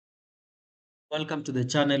Welcome to the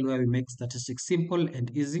channel where we make statistics simple and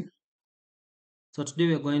easy. So today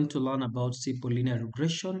we are going to learn about simple linear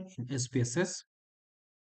regression in SPSS.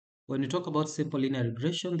 When we talk about simple linear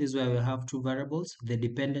regression, this is where we have two variables, the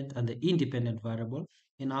dependent and the independent variable.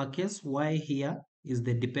 In our case, y here is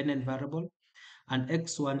the dependent variable and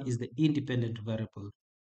x1 is the independent variable.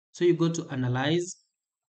 So you go to analyze,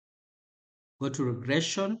 go to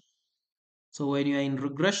regression. So when you are in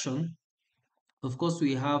regression, of course,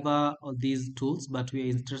 we have all these tools, but we are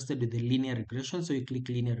interested in the linear regression. So you click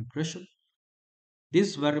linear regression.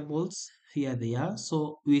 These variables, here they are.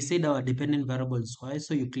 So we said our dependent variable is y.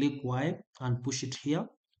 So you click y and push it here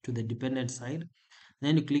to the dependent side.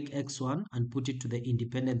 Then you click x1 and put it to the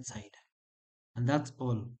independent side. And that's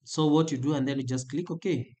all. So what you do, and then you just click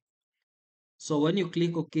OK. So when you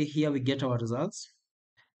click OK here, we get our results.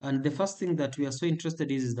 And the first thing that we are so interested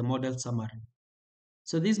in is the model summary.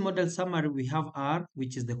 So this model summary, we have R,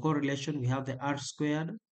 which is the correlation. We have the R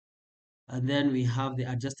squared. And then we have the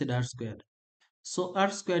adjusted R squared. So R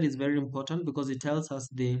squared is very important because it tells us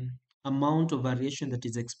the amount of variation that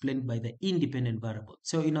is explained by the independent variable.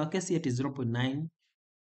 So in our case here it is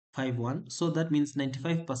 0.951. So that means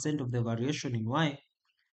 95% of the variation in Y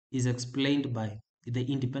is explained by the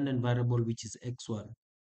independent variable, which is x1.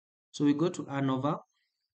 So we go to ANOVA.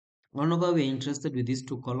 ANOVA, we are interested with these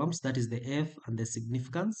two columns, that is the F and the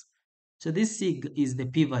significance. So this sig is the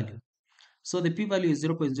p-value. So the p-value is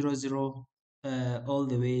 0.00 all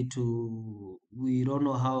the way to, we don't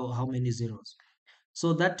know how many zeros.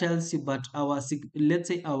 So that tells you, but let's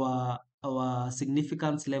say our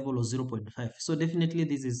significance level was 0.5. So definitely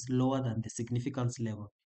this is lower than the significance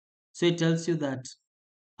level. So it tells you that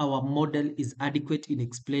our model is adequate in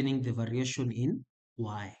explaining the variation in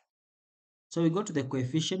Y. So we go to the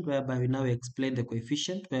coefficient, whereby we now explain the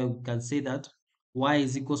coefficient, where we can say that Y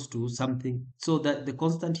is equals to something. So that the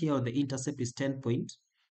constant here, or the intercept, is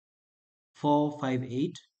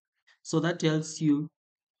 10.458. So that tells you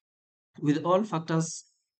with all factors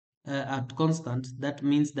at constant, that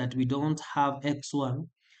means that we don't have x1.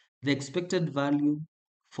 The expected value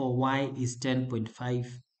for y is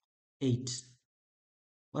 10.58.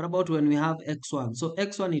 What about when we have x1? So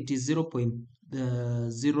x1, it is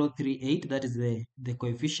 0.038. That is the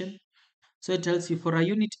coefficient. So it tells you for a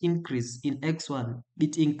unit increase in x1,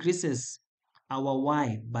 it increases our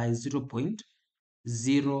y by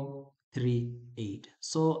 0.038.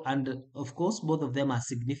 So, and of course, both of them are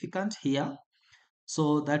significant here.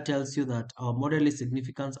 So that tells you that our model is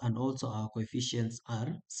significant and also our coefficients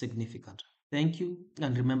are significant. Thank you.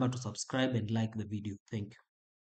 And remember to subscribe and like the video. Thank you.